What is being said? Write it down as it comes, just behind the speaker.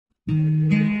All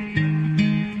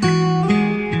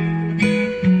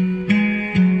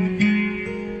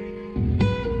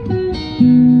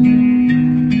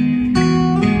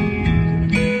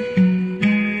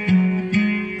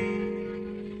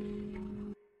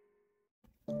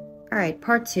right,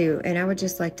 part two, and I would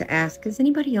just like to ask, does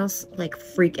anybody else like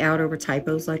freak out over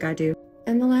typos like I do?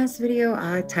 In the last video,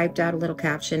 I typed out a little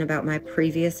caption about my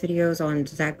previous videos on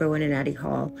Zach Bowen and Addie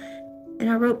Hall, and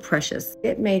I wrote precious.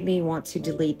 It made me want to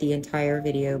delete the entire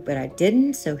video, but I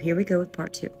didn't, so here we go with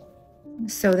part two.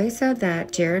 So they said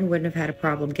that Jaren wouldn't have had a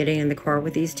problem getting in the car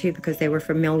with these two because they were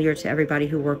familiar to everybody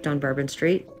who worked on Bourbon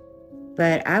Street.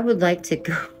 But I would like to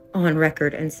go on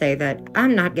record and say that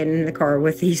I'm not getting in the car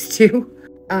with these two.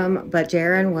 But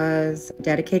Jaren was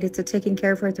dedicated to taking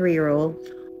care of her 3-year-old,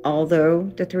 although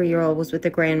the 3-year-old was with the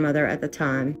grandmother at the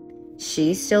time.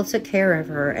 She still took care of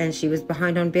her, and she was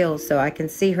behind on bills, so I can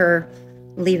see her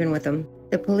leaving with them.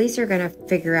 The police are going to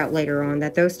figure out later on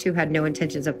that those two had no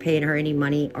intentions of paying her any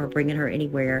money or bringing her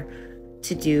anywhere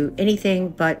to do anything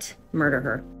but murder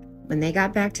her. When they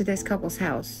got back to this couple's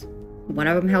house, one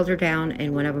of them held her down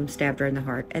and one of them stabbed her in the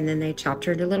heart, and then they chopped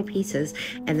her into little pieces.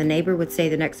 And the neighbor would say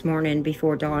the next morning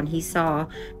before dawn he saw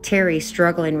Terry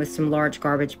struggling with some large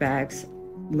garbage bags,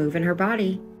 moving her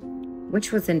body,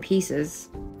 which was in pieces.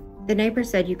 The neighbor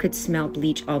said you could smell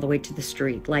bleach all the way to the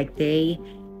street, like they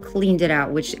cleaned it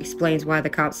out, which explains why the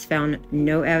cops found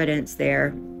no evidence there,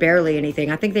 barely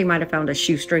anything. I think they might have found a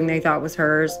shoestring they thought was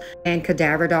hers, and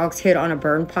cadaver dogs hid on a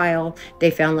burn pile. They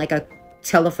found like a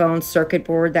telephone circuit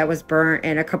board that was burnt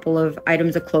and a couple of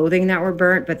items of clothing that were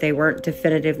burnt, but they weren't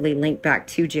definitively linked back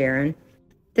to Jaren.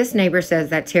 This neighbor says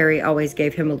that Terry always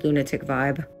gave him a lunatic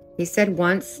vibe. He said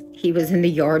once he was in the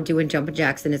yard doing jumping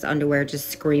jacks in his underwear, just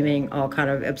screaming all kind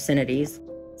of obscenities.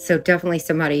 So definitely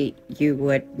somebody you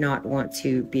would not want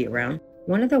to be around.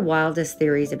 One of the wildest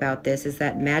theories about this is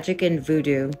that magic and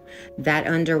voodoo, that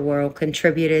underworld,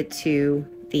 contributed to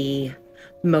the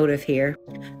motive here.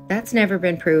 That's never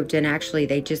been proved, and actually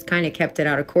they just kind of kept it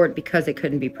out of court because it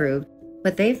couldn't be proved.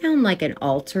 But they found like an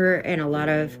altar and a lot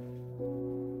of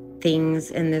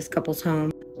things in this couple's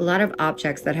home, a lot of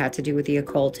objects that had to do with the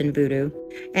occult and voodoo.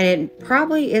 And it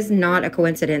probably is not a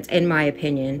coincidence, in my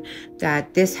opinion,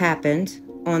 that this happened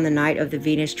on the night of the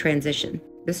Venus transition.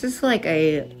 This is like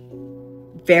a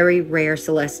very rare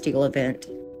celestial event,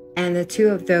 and the two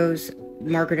of those,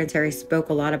 Margaret and Terry, spoke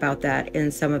a lot about that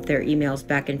in some of their emails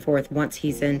back and forth once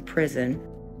he's in prison.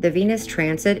 The Venus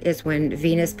transit is when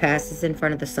Venus passes in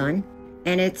front of the sun,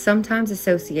 and it's sometimes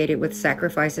associated with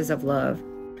sacrifices of love.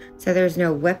 So there's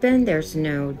no weapon, there's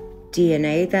no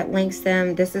DNA that links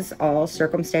them. This is all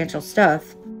circumstantial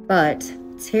stuff. But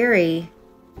Terry,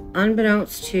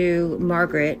 unbeknownst to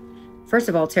Margaret, first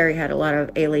of all, Terry had a lot of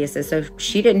aliases, so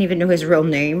she didn't even know his real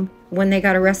name when they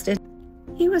got arrested.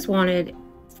 He was wanted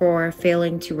for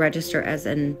failing to register as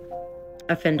an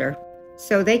offender.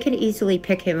 So they can easily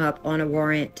pick him up on a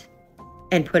warrant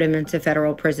and put him into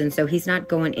federal prison, so he's not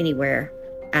going anywhere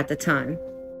at the time.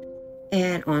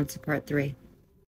 And on to part three.